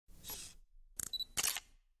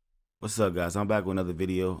What's up, guys? I'm back with another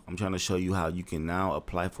video. I'm trying to show you how you can now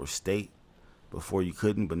apply for state. Before you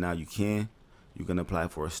couldn't, but now you can. You can apply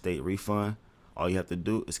for a state refund. All you have to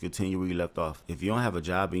do is continue where you left off. If you don't have a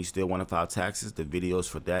job and you still want to file taxes, the videos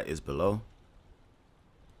for that is below.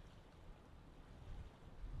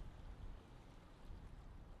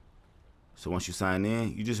 So once you sign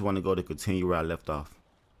in, you just want to go to continue where I left off.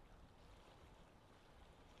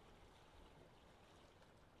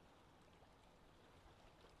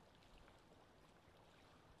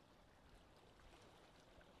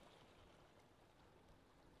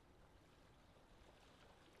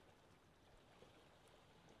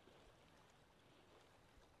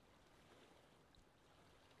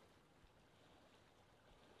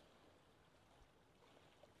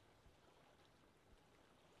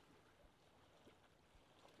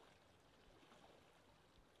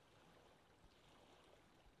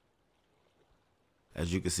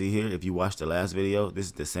 As you can see here, if you watched the last video, this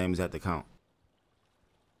is the same exact account.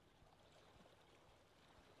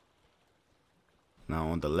 Now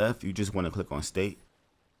on the left, you just want to click on state.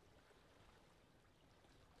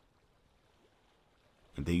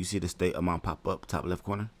 And then you see the state amount pop up top left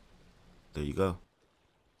corner. There you go.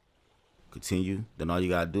 Continue. Then all you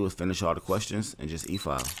gotta do is finish all the questions and just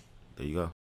e-file. There you go.